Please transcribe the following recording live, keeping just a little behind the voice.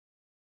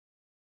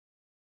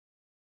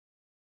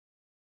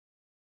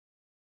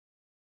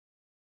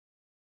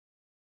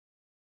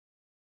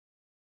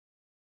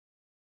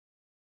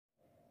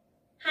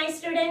Hi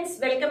students,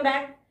 welcome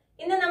back.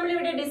 ഇന്ന് നമ്മൾ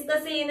ഇവിടെ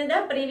ഡിസ്കസ് ചെയ്യുന്നത്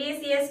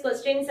പ്രീവിയസ് ഇയേഴ്സ്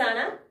ക്വസ്റ്റ്യൻസ്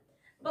ആണ്.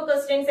 അപ്പോൾ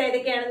ക്വസ്റ്റ്യൻസ്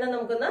ഏതൊക്കെയാണെന്ന്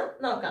നമുക്കൊന്ന്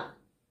നോക്കാം.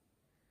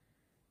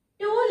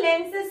 Two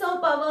lenses of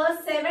power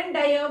 7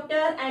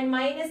 diopter and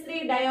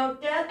 -3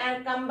 diopter are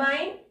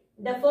combined.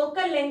 The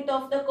focal length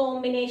of the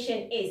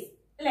combination is.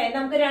 അല്ലേ,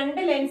 നമുക്ക്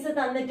രണ്ട് ലെൻസ്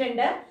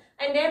തന്നിട്ടുണ്ട്.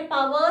 അതിന്റെ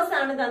പവേഴ്സ്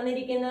ആണ്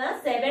തന്നിരിക്കുന്നത്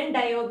 7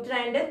 diopter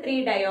and 3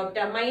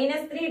 diopter,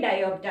 -3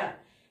 diopter.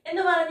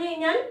 എന്ന് പറഞ്ഞു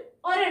കഴിഞ്ഞാൽ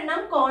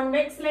ഒരെണ്ണം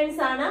കോൺവെക്സ്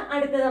ലെൻസ് ആണ്,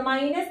 അടുത്തത്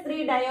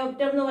 -3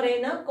 diopter എന്ന്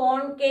പറയുന്ന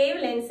കോൺകേവ്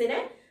ലെൻസിനെ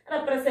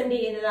റെപ്രസെന്റ്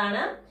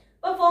ചെയ്യുന്നതാണ്.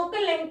 അപ്പൊ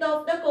focal length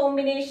of the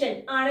combination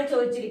ആണ്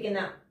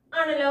ചോദിച്ചിരിക്കുന്നത്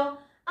ആണല്ലോ.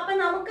 അപ്പൊ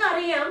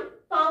നമുക്കറിയാം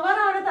പവർ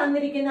ആണ്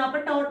തന്നിരിക്കുന്നത്. അപ്പൊ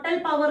ടോട്ടൽ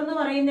പവർ എന്ന്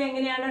പറയുന്നത്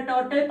എങ്ങനെയാണ്?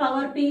 Total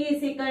power P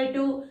is equal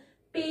to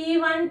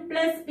P1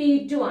 plus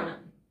P2 ആണ്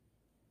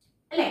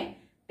അല്ലെ.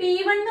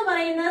 P1 എന്ന്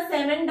പറയുന്ന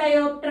 7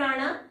 diopter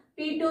ആണ്,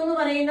 P2 എന്ന്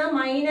പറയുന്ന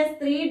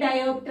 -3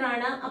 diopter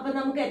ആണ്. അപ്പൊ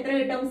നമുക്ക് എത്ര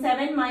കിട്ടും?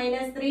 7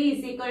 - 3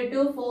 is equal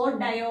to 4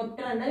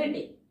 diopter എന്ന്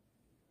കിട്ടി.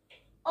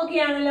 ഓക്കെ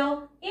ആണല്ലോ.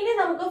 ഇനി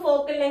നമുക്ക്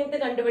ഫോക്കൽ ലെങ്ത്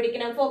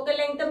കണ്ടുപിടിക്കണം. ഫോക്കൽ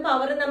ലെങ്ത്തും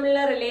പവറും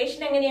തമ്മിലുള്ള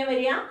റിലേഷൻ എങ്ങനെയാ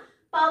വരിക?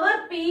 Power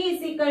P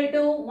is equal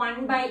to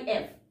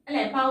 1/f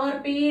അല്ലെ. Power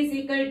P is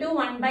equal to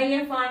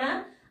 1/f ആണ്.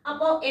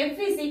 അപ്പോ F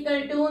is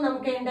equal to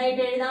നമുക്ക്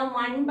എന്തായിട്ട് എഴുതാം?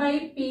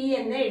 1/p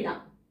എന്ന് എഴുതാം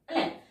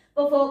അല്ലെ.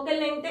 അപ്പൊ focal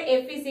length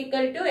F is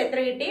equal to എത്ര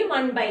കിട്ടി?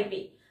 1/p.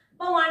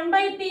 അപ്പൊ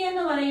 1/p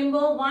എന്ന്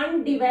പറയുമ്പോൾ 1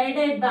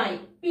 divided by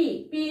p.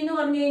 p എന്ന്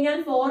പറഞ്ഞു കഴിഞ്ഞാൽ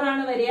 4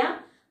 ആണ് വരിക.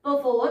 അപ്പൊ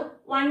 4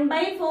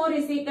 1/4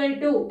 is equal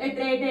to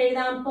എത്രയായിട്ട്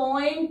എഴുതാം?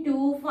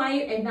 0.25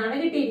 എന്നാണ്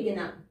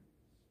കിട്ടിയിരിക്കുന്നത്.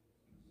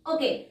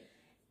 ഓക്കെ,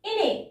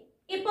 ഇനി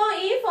ഇപ്പോ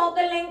ഈ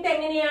ഫോക്കൽ ലെങ്ത്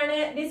എങ്ങനെയാണ്?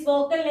 This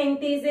focal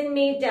length is in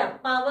metre.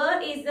 Power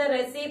is the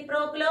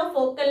reciprocal of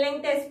focal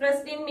length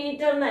expressed in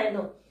metre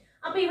എന്നായിരുന്നു.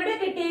 അപ്പൊ ഇവിടെ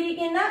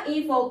കിട്ടിയിരിക്കുന്ന ഈ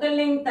ഫോക്കൽ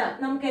ലെങ്ത്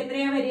നമുക്ക്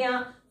എത്രയാ വരിക?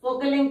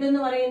 ഫോക്കൽ ലെങ്ത് എന്ന്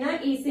പറയുന്ന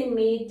ഈസ് ഇൻ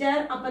മീറ്റർ.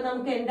 അപ്പൊ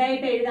നമുക്ക്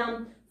എന്തായിട്ട് എഴുതാം?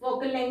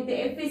 Focal length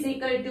F is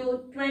equal to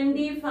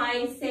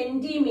 25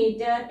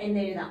 centimeter എന്ന്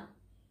എഴുതാം.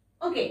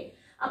 ഓക്കെ,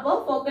 അപ്പോ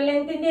ഫോക്കൽ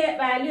ലെങ്ത്തിന്റെ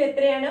വാല്യൂ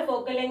എത്രയാണ്?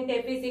 Focal length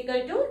F is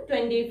equal to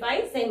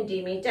 25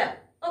 centimeter.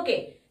 Okay,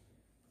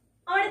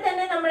 അവിടെ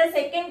തന്നെ നമ്മുടെ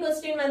സെക്കൻഡ്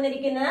ക്വസ്റ്റ്യൻ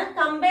വന്നിരിക്കുന്നത്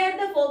compare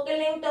the focal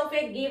length of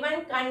A given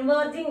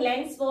converging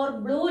lens four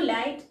blue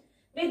light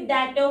with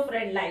that of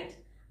red light.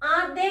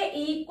 Are they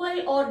equal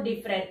or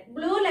different?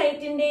 Blue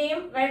ലൈറ്റിന്റെയും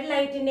red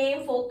ലൈറ്റിന്റെയും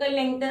focal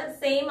length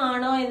same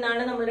ആണോ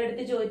എന്നാണ് നമ്മുടെ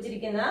അടുത്ത്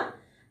ചോദിച്ചിരിക്കുന്നത്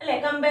അല്ലെ.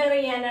 കമ്പയർ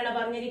ചെയ്യാനാണ്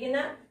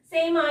പറഞ്ഞിരിക്കുന്നത്.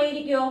 സെയിം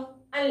ആയിരിക്കോ?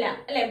 അല്ല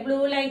അല്ലെ. ബ്ലൂ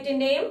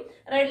ലൈറ്റിന്റെയും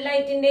റെഡ്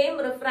ലൈറ്റിന്റെയും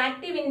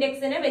റിഫ്രാക്റ്റീവ്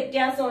ഇൻഡെക്സിന്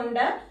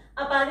വ്യത്യാസമുണ്ട്.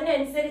 അപ്പൊ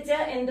അതിനനുസരിച്ച്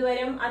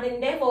എന്തുവരും?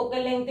 അതിന്റെ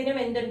ഫോക്കൽ ലെങ്തിനും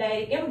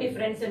എന്തുണ്ടായിരിക്കും?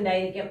 ഡിഫറൻസ്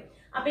ഉണ്ടായിരിക്കും.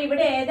 അപ്പൊ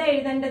ഇവിടെ ഏതാ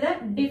എഴുതേണ്ടത്?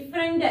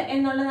 ഡിഫറെന്റ്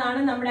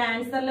എന്നുള്ളതാണ് നമ്മുടെ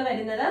ആൻസറിൽ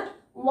വരുന്നത്.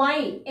 വൈ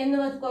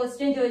എന്ന്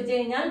ക്വസ്റ്റ്യൻ ചോദിച്ചു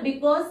കഴിഞ്ഞാൽ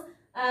because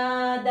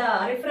the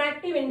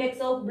refractive index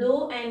of blue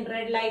and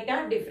red light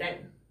are different.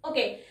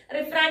 Okay,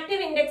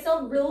 refractive index of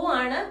blue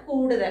ആണ്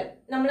കൂടുതൽ.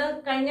 നമ്മൾ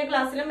കഴിഞ്ഞ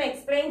ക്ലാസ്സിലും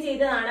എക്സ്പ്ലെയിൻ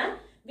ചെയ്തതാണ്.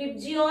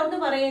 വിബ്ജിയോർ എന്ന്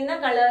പറയുന്ന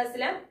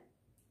കളേഴ്സിൽ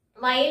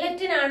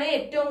വയലറ്റിനാണ്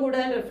ഏറ്റവും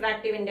കൂടുതൽ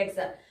റിഫ്രാക്റ്റീവ്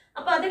ഇൻഡെക്സ്.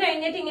 അപ്പൊ അത്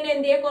കഴിഞ്ഞിട്ട് ഇങ്ങനെ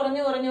എന്ത് ചെയ്യുക?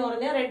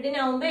 കുറഞ്ഞ്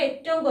റെഡിനാവുമ്പോ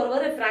ഏറ്റവും കുറവ്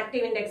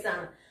റിഫ്രാക്റ്റീവ് ഇൻഡെക്സ്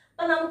ആണ്.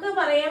 അപ്പൊ നമുക്ക്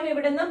പറയാം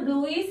ഇവിടുന്ന് blue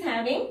is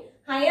having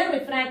higher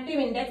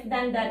refractive index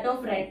than that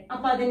of red.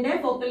 അപ്പൊ അതിന്റെ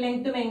ഫോക്കൽ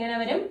ലെങ്ത്തും എങ്ങനെ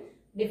വരും?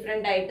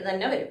 ഡിഫറെന്റ് ആയിട്ട്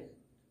തന്നെ വരും.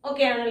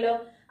 ഓക്കെ ആണല്ലോ.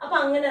 അപ്പൊ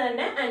അങ്ങനെ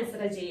തന്നെ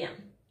ആൻസർ ചെയ്യാം.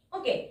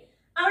 ഓക്കെ,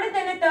 അവിടെ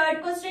തന്നെ തേർഡ്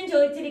ക്വസ്റ്റ്യൻ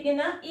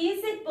ചോദിച്ചിരിക്കുന്ന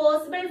is it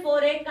possible for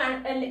A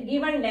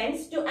given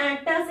lens to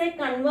act as A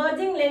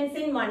converging lens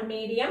in one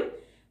medium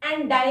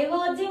and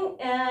diverging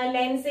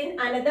lens in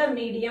another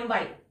medium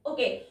Y?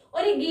 Okay,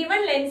 ഒരു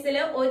ഗിവൺ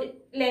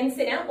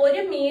ലെൻസിന്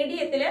ഒരു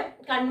മീഡിയത്തില്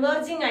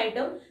കൺവേർജിംഗ്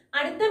ആയിട്ടും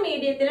അടുത്ത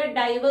മീഡിയത്തില്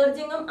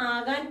ഡൈവേർജിംഗും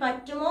ആകാൻ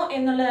പറ്റുമോ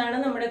എന്നുള്ളതാണ്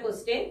നമ്മുടെ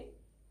ക്വസ്റ്റ്യൻ.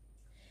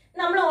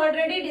 നമ്മൾ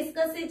ഓൾറെഡി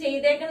ഡിസ്കസ്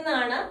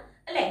ചെയ്തേക്കുന്നതാണ്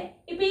അല്ലെ.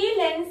 ഇപ്പൊ ഈ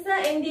ലെൻസ്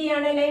എന്ത്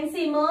ചെയ്യാണ്? ലെൻസ്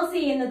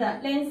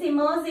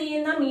ഇമേഴ്സ്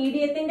ചെയ്യുന്ന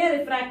മീഡിയത്തിന്റെ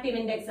റിഫ്രാക്റ്റീവ്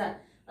ഇൻഡെക്സ്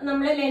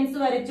നമ്മൾ ലെൻസ്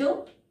വരച്ചു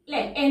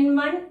അല്ലെ.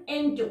 N1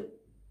 N2.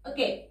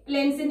 ഓക്കെ,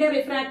 ലെൻസിന്റെ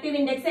റിഫ്രാക്റ്റീവ്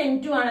ഇൻഡെക്സ്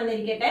N2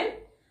 ആണെന്നിരിക്കട്ടെ.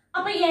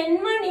 അപ്പൊ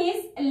N1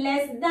 is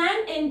less than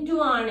N2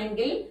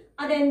 ആണെങ്കിൽ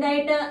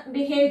അതെന്തായിട്ട്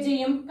ബിഹേവ്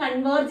ചെയ്യും?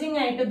 കൺവേർജിംഗ്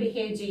ആയിട്ട്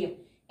ബിഹേവ് ചെയ്യും.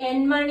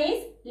 N1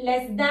 is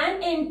less than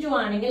N2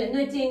 ആണെങ്കിൽ എന്ന്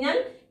വെച്ച് കഴിഞ്ഞാൽ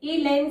ഈ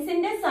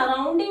ലെൻസിന്റെ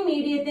സറൗണ്ടിങ്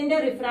മീഡിയത്തിന്റെ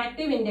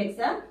റിഫ്രാക്റ്റീവ്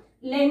ഇൻഡെക്സ്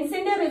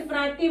ലെൻസിന്റെ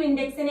റിഫ്രാക്റ്റീവ്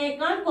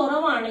ഇൻഡെക്സിനേക്കാൾ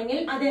കുറവാണെങ്കിൽ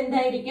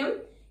അതെന്തായിരിക്കും?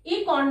 ഈ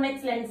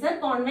കോൺവെക്സ്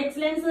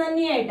ലെൻസ്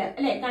തന്നെയായിട്ട്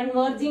അല്ലെ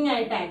കൺവേർജിംഗ്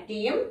ആയിട്ട് ആക്ട്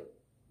ചെയ്യും.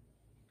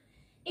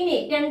 ഇനി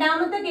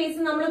രണ്ടാമത്തെ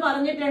കേസ് നമ്മൾ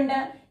പറഞ്ഞിട്ടുണ്ട്.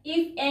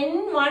 If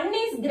N1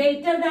 is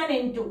greater than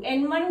N2,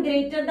 N1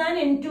 greater than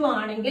N2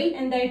 ആണെങ്കിൽ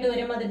എന്തായിട്ട്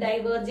വരും? അത്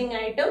ഡൈവേർജിംഗ്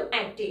ആയിട്ടും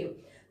ആക്ട് ചെയ്യും.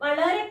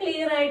 വളരെ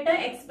ക്ലിയർ ആയിട്ട്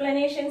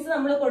എക്സ്പ്ലനേഷൻസ്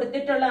നമ്മൾ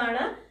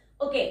കൊടുത്തിട്ടുള്ളതാണ്.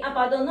 ഓക്കെ, അപ്പൊ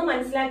അതൊന്ന്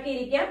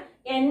മനസ്സിലാക്കിയിരിക്കാം.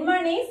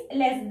 N1 is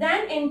less than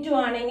N2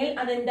 ആണെങ്കിൽ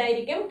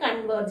അതെന്തായിരിക്കും?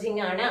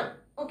 കൺവേർജിംഗ് ആണ്.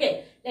 ഓക്കെ,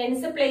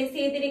 ലെൻസ് പ്ലേസ്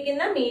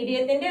ചെയ്തിരിക്കുന്ന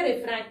മീഡിയത്തിന്റെ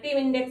റിഫ്രാക്റ്റീവ്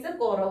ഇൻഡെക്സ്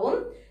കുറവും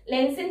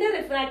ലെൻസിന്റെ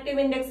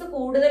റിഫ്രാക്റ്റീവ് ഇൻഡെക്സ്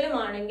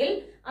കൂടുതലുമാണെങ്കിൽ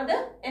അത്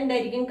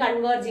എന്തായിരിക്കും?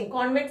 കൺവേർജിംഗ്.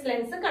 കോൺവെക്സ്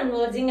ലെൻസ്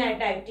കൺവേർജിംഗ്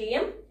ആയിട്ട് ആക്ട്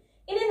ചെയ്യും.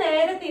 ഇനി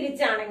നേരെ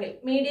തിരിച്ചാണെങ്കിൽ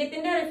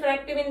മീഡിയത്തിന്റെ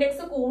റിഫ്രാക്റ്റീവ്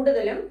ഇൻഡെക്സ്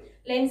കൂടുതലും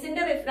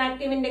ലെൻസിന്റെ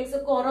റിഫ്രാക്റ്റീവ് ഇൻഡെക്സ്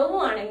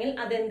കുറവുമാണെങ്കിൽ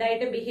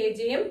അതെന്തായിട്ട് ബിഹേവ്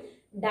ചെയ്യും?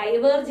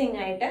 ഡൈവേർജിങ്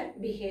ആയിട്ട്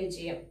ബിഹേവ്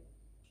ചെയ്യും.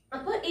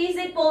 അപ്പൊ ഈസ്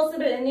ഇറ്റ്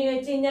പോസിബിൾ എന്ന്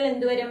ചോദിച്ചു കഴിഞ്ഞാൽ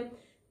എന്ത് വരും?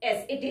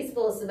 യെസ്, ഇറ്റ് ഈസ്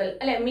പോസിബിൾ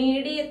അല്ലെ.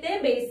 മീഡിയത്തെ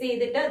ബേസ്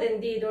ചെയ്തിട്ട് അത്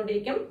എന്ത്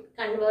ചെയ്തുകൊണ്ടിരിക്കും?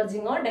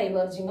 കൺവേർജിങ്ങോ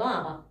ഡൈവേർജിങ്ങോ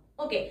ആവാം.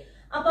 ഓക്കെ,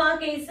 അപ്പൊ ആ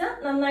കേസ്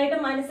നന്നായിട്ട്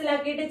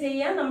മനസ്സിലാക്കിയിട്ട്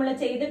ചെയ്യാം. നമ്മൾ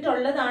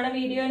ചെയ്തിട്ടുള്ളതാണ്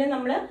വീഡിയോയിൽ.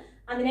 നമ്മൾ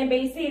അതിനെ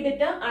ബേസ്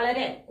ചെയ്തിട്ട്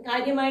വളരെ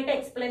കാര്യമായിട്ട്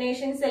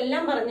എക്സ്പ്ലനേഷൻസ്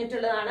എല്ലാം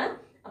പറഞ്ഞിട്ടുള്ളതാണ്.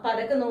 അപ്പൊ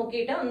അതൊക്കെ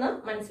നോക്കിയിട്ട് ഒന്ന്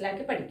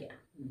മനസ്സിലാക്കി പഠിക്കാം.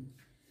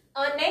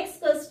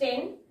 Next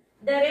question.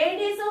 The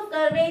radius of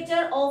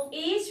curvature of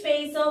each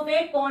face of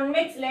a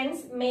convex lens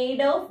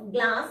made of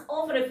glass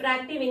of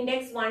refractive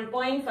index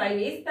 1.5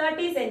 is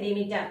 30 cm.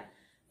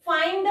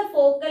 Find the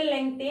focal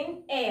length in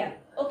air.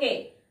 Okay.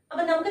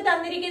 അപ്പൊ നമുക്ക്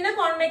തന്നിരിക്കുന്ന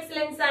കോൺവെക്സ്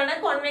ലെൻസ് ആണ്.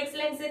 കോൺവെക്സ്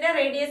ലെൻസിന്റെ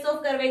radius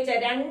of curvature,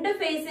 രണ്ട്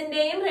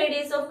ഫേസിന്റെയും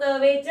radius of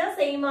curvature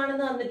same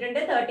ആണെന്ന് തന്നിട്ടുണ്ട്,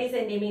 30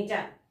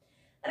 centimetre.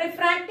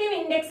 Refractive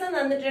index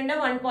തന്നിട്ടുണ്ട്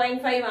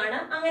 1.5 ആണ്.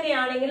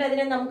 അങ്ങനെയാണെങ്കിൽ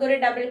അതിനെ നമുക്കൊരു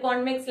ഡബിൾ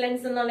കോൺവെക്സ്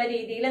ലെൻസ് എന്നുള്ള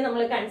രീതിയിൽ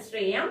നമ്മൾ കൺസിഡർ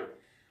ചെയ്യാം.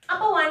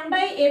 അപ്പൊ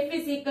 1/f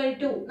is equal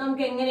to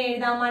നമുക്ക് എങ്ങനെ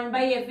എഴുതാം?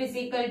 1/f is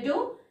equal to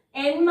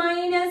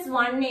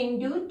n-1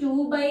 into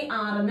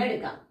 2/r എന്ന്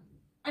എടുക്കാം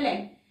അല്ലെ.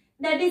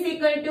 That is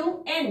equal to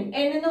n.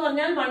 n എന്ന്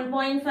പറഞ്ഞാൽ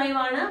 1.5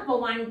 ആണ്. അപ്പൊ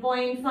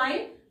 1.5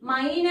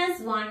 minus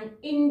 1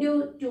 into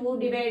 2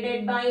 divided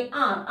by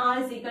r. r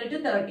is equal to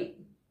 30.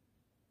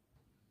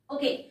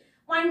 Okay.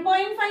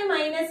 1.5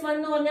 minus 1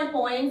 എന്ന് പറഞ്ഞാൽ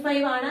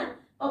 0.5 ആണ്.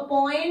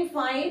 അപ്പൊ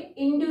 0.5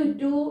 into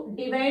 2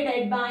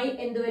 divided by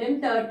എന്ത് വരും?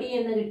 30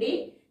 എന്ന് കിട്ടി.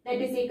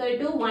 That is equal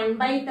to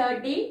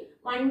 1/30.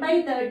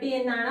 1/30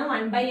 എന്നാണ്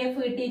 1/f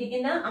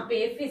കിട്ടിയിരിക്കുന്നത്. അപ്പൊ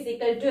f is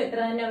equal to എത്ര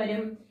തന്നെ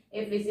വരും?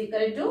 f is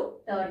equal to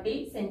 30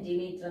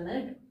 centimetre എന്ന്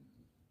കിട്ടും.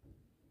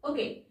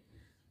 ഓക്കെ,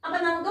 അപ്പൊ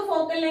നമുക്ക്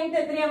ഫോക്കൽ ലെങ്ത്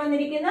എത്രയാ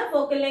വന്നിരിക്കുന്നത്?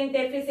 Focal length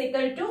f is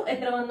equal to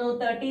എത്ര വന്നു?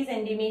 30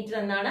 സെന്റിമീറ്റർ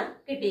എന്നാണ്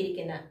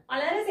കിട്ടിയിരിക്കുന്നത്.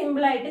 വളരെ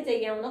സിമ്പിൾ ആയിട്ട്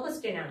ചെയ്യാവുന്ന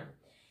ക്വസ്റ്റ്യൻ ആണ്.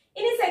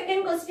 ഇനി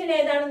സെക്കൻഡ് ക്വസ്റ്റ്യൻ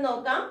ഏതാണെന്ന്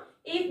നോക്കാം.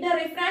 If the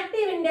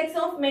refractive index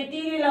of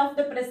material of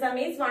the prism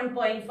is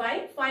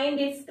 1.5, find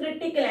its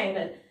critical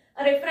angle.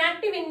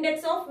 Refractive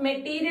index of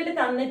material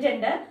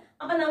തന്നിട്ടുണ്ട്.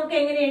 അപ്പൊ നമുക്ക്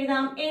എങ്ങനെ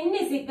എഴുതാം? n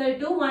is equal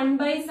to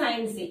 1/sin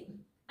c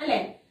അല്ലെ.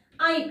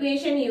 ആ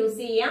ഇക്വേഷൻ യൂസ്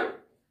ചെയ്യാം.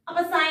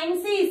 അപ്പൊ sin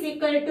c is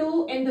equal to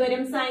എന്ത്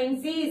വരും? sin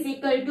c is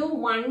equal to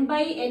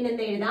 1/n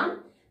എന്ന് എഴുതാം.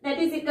 That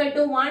is equal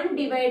to 1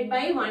 divided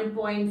by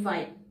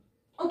 1.5.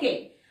 Okay,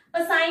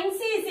 അപ്പൊ sin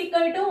c is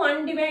equal to 1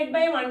 divided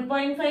by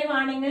 1.5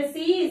 ആണെങ്കിൽ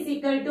c is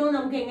equal to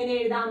നമുക്ക് എങ്ങനെ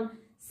എഴുതാം?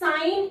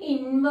 sin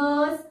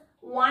inverse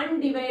 1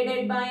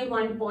 divided by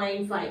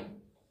 1.5.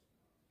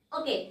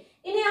 Okay,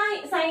 ഇനി ആ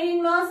sine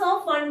inverse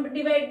of 1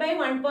 divide by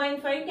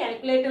 1.5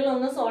 കാൽക്കുലേറ്ററിൽ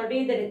ഒന്ന് സോൾവ്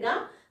ചെയ്തെടുക്കാം.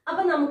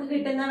 അപ്പൊ നമുക്ക്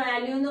കിട്ടുന്ന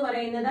വാല്യൂ എന്ന്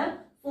പറയുന്നത്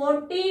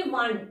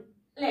 41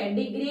 അല്ലെ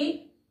ഡിഗ്രി,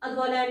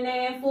 അതുപോലെ തന്നെ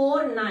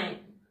 49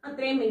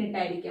 അത്രയും മിനിറ്റ്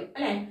ആയിരിക്കും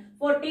അല്ലെ.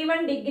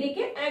 41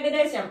 ഡിഗ്രിക്ക്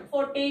ഏകദേശം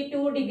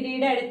 42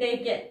 ഡിഗ്രിയുടെ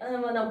അടുത്തേക്ക്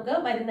നമുക്ക്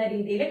വരുന്ന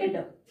രീതിയിൽ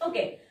കിട്ടും.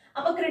 ഓക്കെ,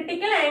 അപ്പൊ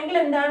ക്രിട്ടിക്കൽ ആംഗിൾ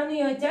എന്താണെന്ന്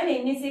ചോദിച്ചാൽ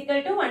n is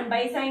equal to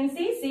 1/sin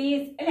c, c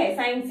അല്ലെ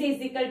sin c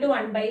is equal to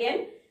 1/n.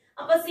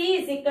 അപ്പൊ c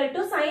is equal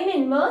to sin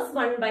inverse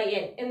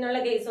 1/n എന്നുള്ള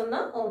കേസ് ഒന്ന്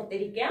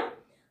ഓർത്തിരിക്കാം.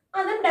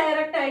 അതും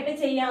ഡയറക്റ്റ് ആയിട്ട്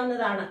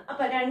ചെയ്യാവുന്നതാണ്.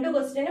 അപ്പൊ രണ്ട്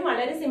ക്വസ്റ്റ്യനും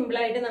വളരെ സിമ്പിൾ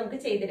ആയിട്ട് നമുക്ക്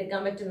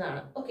ചെയ്തെടുക്കാൻ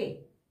പറ്റുന്നതാണ്. Okay,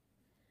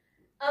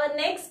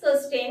 next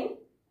question.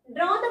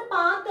 Draw the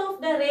path of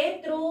the ray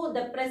through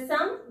the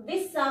prism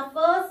which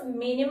സഫേഴ്സ്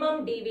minimum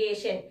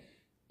deviation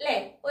അല്ലെ.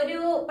 ഒരു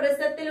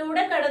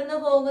പ്രിസത്തിലൂടെ കടന്നു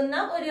പോകുന്ന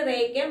ഒരു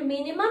റേക്ക്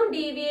മിനിമം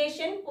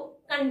ഡീവിയേഷൻ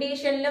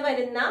കണ്ടീഷനിൽ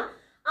വരുന്ന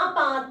ആ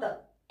പാത്ത്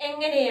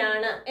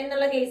എങ്ങനെയാണ്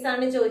എന്നുള്ള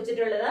കേസാണ്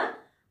ചോദിച്ചിട്ടുള്ളത്.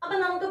 അപ്പൊ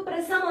നമുക്ക്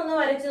പ്രിസം ഒന്ന്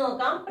വരച്ചു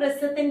നോക്കാം.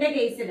 പ്രിസത്തിന്റെ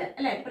കേസിൽ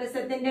അല്ലെ,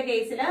 പ്രിസത്തിന്റെ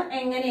കേസിൽ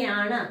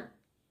എങ്ങനെയാണ്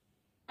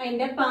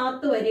അതിന്റെ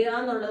പാത്ത് വരിക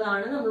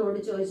എന്നുള്ളതാണ് നമ്മളോട്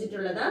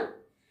ചോദിച്ചിട്ടുള്ളത്.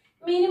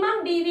 മിനിമം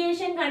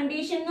ഡീവിയേഷൻ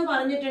കണ്ടീഷൻ എന്ന്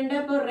പറഞ്ഞിട്ടുണ്ട്.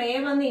 ഇപ്പൊ റേ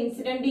വന്ന്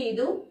ഇൻസിഡന്റ്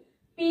ചെയ്തു.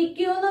 PQ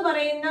എന്ന്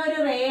പറയുന്ന ഒരു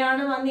റേ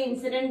ആണ് വന്ന്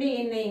ഇൻസിഡന്റ്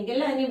ചെയ്യുന്നതെങ്കിൽ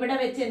അതിന് ഇവിടെ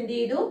വെച്ച് എന്ത്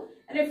ചെയ്തു?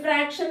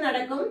 റിഫ്രാക്ഷൻ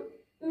നടക്കും.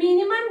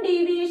 മിനിമം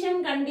ഡീവിയേഷൻ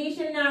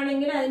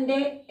കണ്ടീഷനിലാണെങ്കിൽ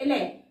അതിന്റെ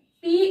അല്ലെ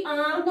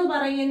PR എന്ന്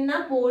പറയുന്ന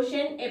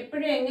പോർഷൻ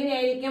എപ്പോഴും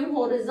എങ്ങനെയായിരിക്കും?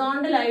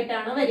 ഹൊറിസോണ്ടൽ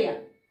ആയിട്ടാണ് വരിക.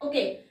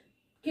 ഓക്കെ,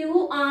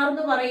 QR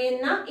എന്ന്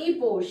പറയുന്ന ഈ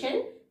പോർഷൻ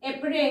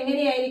എപ്പോഴും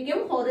എങ്ങനെയായിരിക്കും?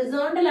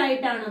 ഹൊറിസോണ്ടൽ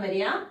ആയിട്ടാണ്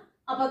വരിക.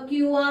 അപ്പൊ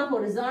QR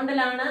ഹൊറിസോണ്ടൽ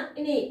ആണ്.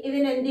 ഇനി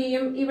ഇതിന് എന്ത്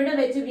ചെയ്യും? ഇവിടെ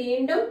വെച്ച്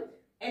വീണ്ടും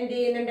എന്ത്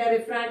ചെയ്യുന്നുണ്ട്?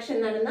 റിഫ്രാക്ഷൻ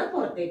നടന്ന്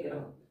പുറത്തേക്ക്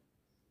ഇറങ്ങും.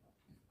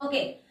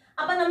 ഓക്കെ,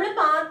 അപ്പൊ നമ്മൾ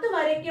പാത്ത്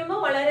വരയ്ക്കുമ്പോൾ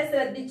വളരെ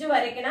ശ്രദ്ധിച്ചു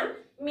വരയ്ക്കണം.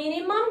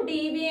 മിനിമം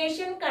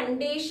ഡീവിയേഷൻ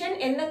കണ്ടീഷൻ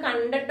എന്ന്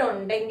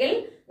കണ്ടിട്ടുണ്ടെങ്കിൽ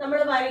നമ്മൾ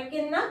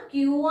വരയ്ക്കുന്ന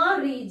QR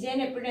റീജിയൻ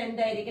എപ്പോഴും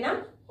എന്തായിരിക്കണം?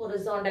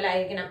 ഹൊറിസോണ്ടൽ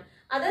ആയിരിക്കണം.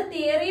 അത്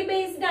തിയറി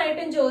ബേസ്ഡ്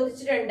ആയിട്ടും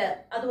ചോദിച്ചിട്ടുണ്ട്.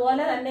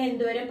 അതുപോലെ തന്നെ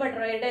എന്തുവരെ ഇപ്പൊ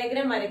ട്രൈ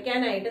ഡയഗ്രാം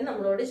വരയ്ക്കാനായിട്ടും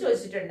നമ്മളോട്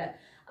ചോദിച്ചിട്ടുണ്ട്.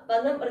 അപ്പൊ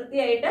അത്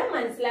വൃത്തിയായിട്ട്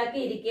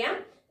മനസ്സിലാക്കിയിരിക്കുക.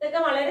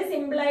 ഇതൊക്കെ വളരെ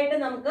സിമ്പിൾ ആയിട്ട്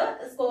നമുക്ക്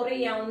സ്കോർ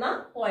ചെയ്യാവുന്ന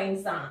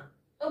പോയിന്റ്സ് ആണ്.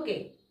 Okay,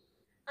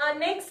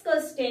 next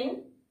question.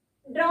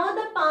 Draw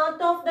the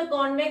path of the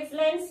convex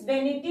lens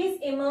when it is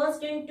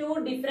immersed in two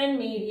different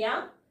media.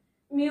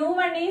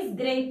 Mu1 is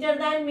greater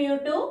than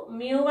mu2,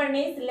 mu1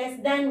 is less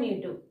than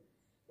mu2.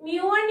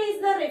 Mu1 is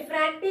the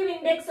refractive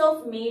index of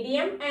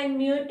medium and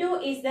mu2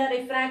 is the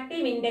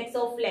refractive index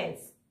of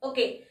lens.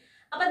 Okay.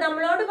 അപ്പൊ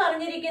നമ്മളോട്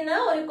പറഞ്ഞിരിക്കുന്ന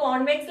ഒരു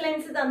convex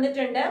lens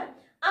തന്നിട്ടുണ്ട്.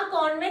 ആ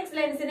convex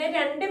ലെൻസിനെ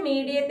രണ്ട്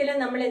മീഡിയത്തിൽ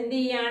നമ്മൾ എന്ത്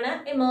ചെയ്യാണ്,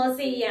 ഇമേഴ്സ്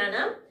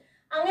ചെയ്യാണ്.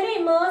 അങ്ങനെ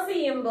ഇമേഴ്സ്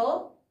ചെയ്യുമ്പോൾ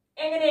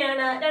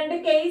എങ്ങനെയാണ്, രണ്ട്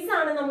കേസ്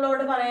ആണ്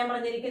നമ്മളോട് പറയാൻ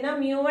പറഞ്ഞിരിക്കുന്നത്.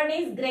 mu1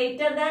 is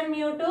greater than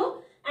mu2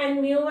 and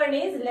mu1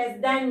 is less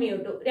than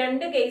mu2.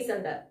 രണ്ട് കേസ്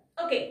ഉണ്ട്.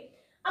 ഓക്കെ,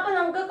 അപ്പൊ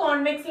നമുക്ക്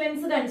കോൺവെക്സ്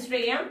ലെൻസ് കൺസിഡർ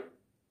ചെയ്യാം.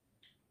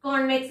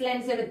 കോൺവെക്സ്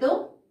ലെൻസ് എടുത്തു.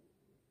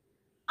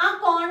 ആ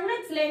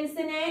കോൺവെക്സ്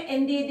ലെൻസിനെ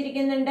എന്ത്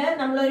ചെയ്തിരിക്കുന്നുണ്ട്,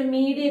 നമ്മളൊരു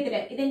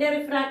മീഡിയത്തില്, ഇതിന്റെ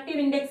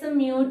റിഫ്രാക്റ്റീവ് ഇൻഡെക്സ്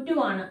mu2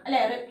 ആണ്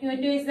അല്ലെ.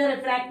 mu2 is the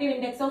refractive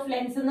index of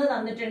lens എന്ന്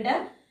തന്നിട്ടുണ്ട്.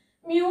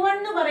 mu1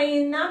 എന്ന്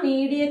പറയുന്ന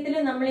മീഡിയത്തിൽ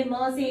നമ്മൾ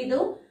ഇമേഴ്സ്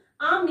ചെയ്തു.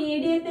 ആ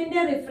മീഡിയത്തിന്റെ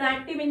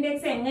റിഫ്രാക്റ്റീവ്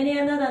ഇൻഡെക്സ്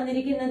എങ്ങനെയാണ്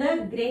തന്നിരിക്കുന്നത്,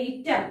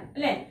 ഗ്രേറ്റർ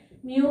അല്ലെ.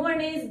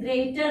 mu1 is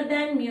greater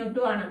than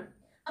mu2 ആണ്.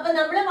 അപ്പൊ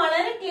നമ്മൾ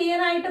വളരെ ക്ലിയർ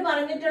ആയിട്ട്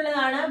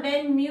പറഞ്ഞിട്ടുള്ളതാണ്,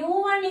 when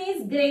mu1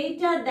 is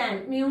greater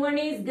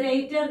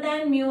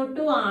than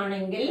mu2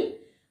 ആണെങ്കിൽ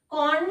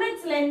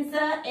കോൺവെക്സ്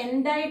ലെൻസ്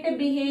എന്തായിട്ട്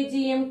ബിഹേവ്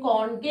ചെയ്യും,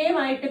 കോൺകേവ്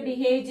ആയിട്ട്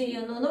ബിഹേവ്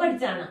ചെയ്യുന്നു എന്ന്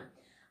പഠിച്ചാണ്.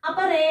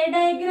 അപ്പൊ റേ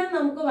ഡയഗ്രാം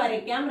നമുക്ക്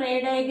വരയ്ക്കാം. റേ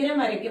ഡയഗ്രാം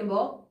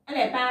വരയ്ക്കുമ്പോ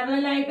അല്ലെ,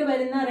 പാരലൽ ആയിട്ട്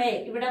വരുന്ന റേ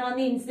ഇവിടെ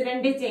വന്ന്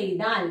ഇൻസിഡന്റ്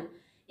ചെയ്താൽ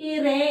ഈ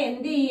റേ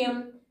എന്ത് ചെയ്യും,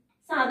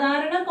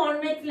 സാധാരണ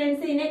കോൺവെക്സ്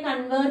ലെൻസ് ഇതിനെ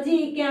കൺവേർജ്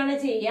ചെയ്യിക്കുകയാണ്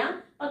ചെയ്യുക.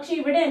 പക്ഷെ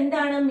ഇവിടെ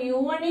എന്താണ്,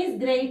 mu1 is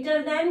greater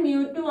than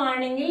mu2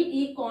 ആണെങ്കിൽ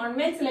ഈ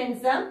കോൺവെക്സ്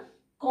ലെൻസ്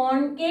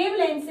കോൺകേവ്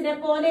ലെൻസിനെ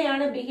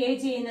പോലെയാണ് ബിഹേവ്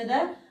ചെയ്യുന്നത്.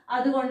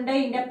 അതുകൊണ്ട്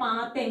ഇതിന്റെ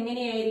പാത്ത്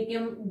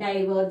എങ്ങനെയായിരിക്കും,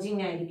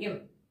 ഡൈവേർജിങ് ആയിരിക്കും.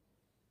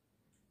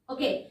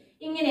 ഓക്കെ,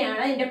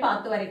 ഇങ്ങനെയാണ് ഇതിന്റെ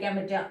പാത്ത് വരയ്ക്കാൻ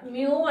പറ്റുക.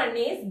 mu1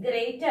 is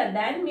greater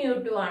than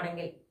mu2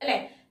 ആണെങ്കിൽ അല്ലെ.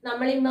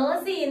 നമ്മൾ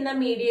ഇമേഴ്സ് ചെയ്യുന്ന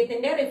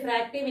മീഡിയത്തിന്റെ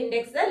റിഫ്രാക്റ്റീവ്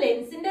ഇൻഡെക്സ്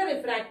ലെൻസിന്റെ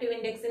റിഫ്രാക്റ്റീവ്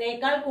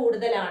ഇൻഡെക്സിനേക്കാൾ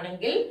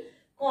കൂടുതലാണെങ്കിൽ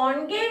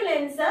കോൺകേവ്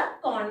ലെൻസ്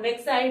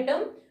കോൺവെക്സ്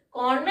ആയിട്ടും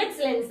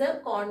കോൺവെക്സ് ലെൻസ്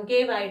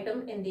കോൺകേവ് ആയിട്ടും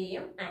എന്ത്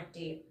ചെയ്യും, ആക്ട്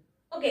ചെയ്യും.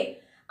 ഓക്കെ,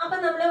 അപ്പൊ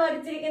നമ്മൾ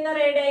വരച്ചിരിക്കുന്ന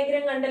റേ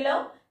ഡയഗ്രാം കണ്ടല്ലോ.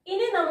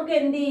 ഇനി നമുക്ക്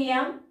എന്ത്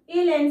ചെയ്യാം,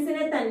 ഈ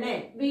ലെൻസിനെ തന്നെ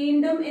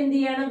വീണ്ടും എന്ത്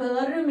ചെയ്യണം,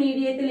 വേറൊരു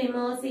മീഡിയത്തിൽ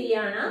ഇമേഴ്സ്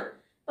ചെയ്യാണ്.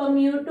 ഇപ്പൊ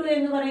mu2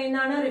 എന്ന്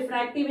പറയുന്നതാണ്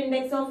refractive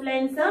index of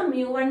lens,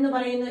 mu1 എന്ന്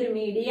പറയുന്ന ഒരു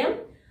മീഡിയം.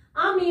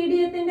 ആ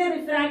മീഡിയത്തിന്റെ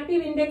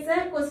റിഫ്രാക്റ്റീവ് ഇൻഡെക്സ്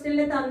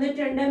ക്വസ്റ്റ്യനിൽ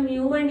തന്നിട്ടുണ്ട്,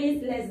 mu1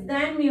 is less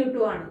than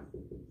mu2 ആണ്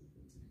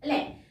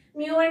അല്ലെ.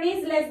 mu1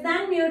 is less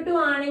than mu2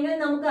 ആണെങ്കിൽ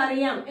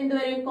നമുക്കറിയാം എന്ത്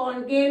വരും,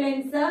 കോൺകേവ്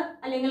ലെൻസ്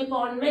അല്ലെങ്കിൽ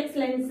കോൺവെക്സ്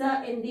ലെൻസ്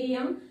എന്ത്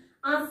ചെയ്യും,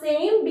 ആ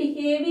സെയിം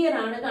ബിഹേവിയർ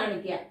ആണ്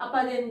കാണിക്കുക. അപ്പൊ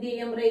അത് എന്ത്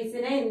ചെയ്യും,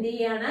 റേസിനെ എന്ത്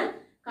ചെയ്യാണ്,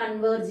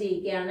 കൺവേർജ്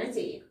ചെയ്യിക്കുകയാണ്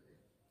ചെയ്യുക.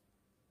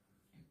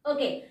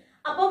 ഓക്കെ,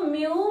 അപ്പൊ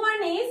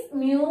mu1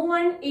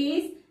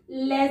 is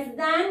less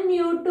than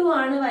mu2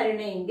 ആണ്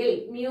വരണമെങ്കിൽ,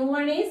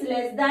 mu1 is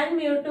less than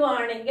mu2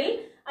 ആണെങ്കിൽ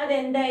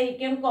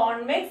അതെന്തായിരിക്കും,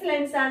 കോൺവെക്സ്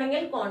ലെൻസ്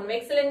ആണെങ്കിൽ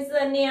കോൺവെക്സ് ലെൻസ്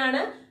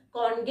തന്നെയാണ്,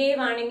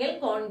 കോൺകേവ് ആണെങ്കിൽ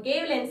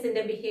കോൺകേവ്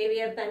ലെൻസിന്റെ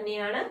ബിഹേവിയർ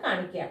തന്നെയാണ്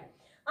കാണിക്കുക.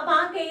 അപ്പൊ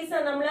ആ കേസ്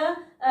നമ്മള്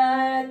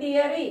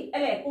തിയറി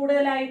അല്ലെ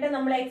കൂടുതലായിട്ട്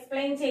നമ്മൾ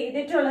എക്സ്പ്ലെയിൻ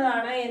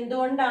ചെയ്തിട്ടുള്ളതാണ്.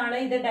 എന്തുകൊണ്ടാണ്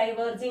ഇത്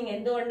ഡൈവേർജിങ്,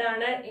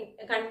 എന്തുകൊണ്ടാണ്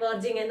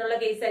കൺവേർജിങ് എന്നുള്ള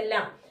കേസ്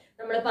എല്ലാം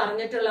നമ്മൾ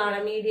പറഞ്ഞിട്ടുള്ളതാണ്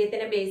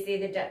മീഡിയത്തിനെ ബേസ്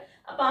ചെയ്തിട്ട്.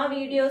 അപ്പൊ ആ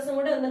വീഡിയോസും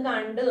കൂടെ ഒന്ന്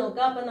കണ്ടു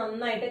നോക്കുക. അപ്പൊ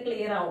നന്നായിട്ട്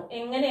ക്ലിയർ ആവും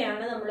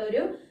എങ്ങനെയാണ്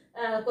നമ്മളൊരു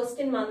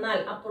ക്വസ്റ്റ്യൻ വന്നാൽ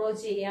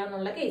അപ്രോച്ച് ചെയ്യുക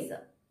എന്നുള്ള case.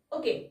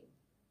 Okay,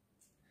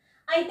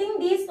 I think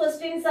these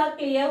questions are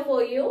clear for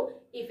you.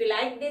 If you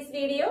like this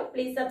video,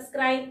 please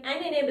subscribe and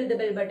enable the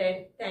bell button.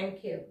 Thank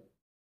you.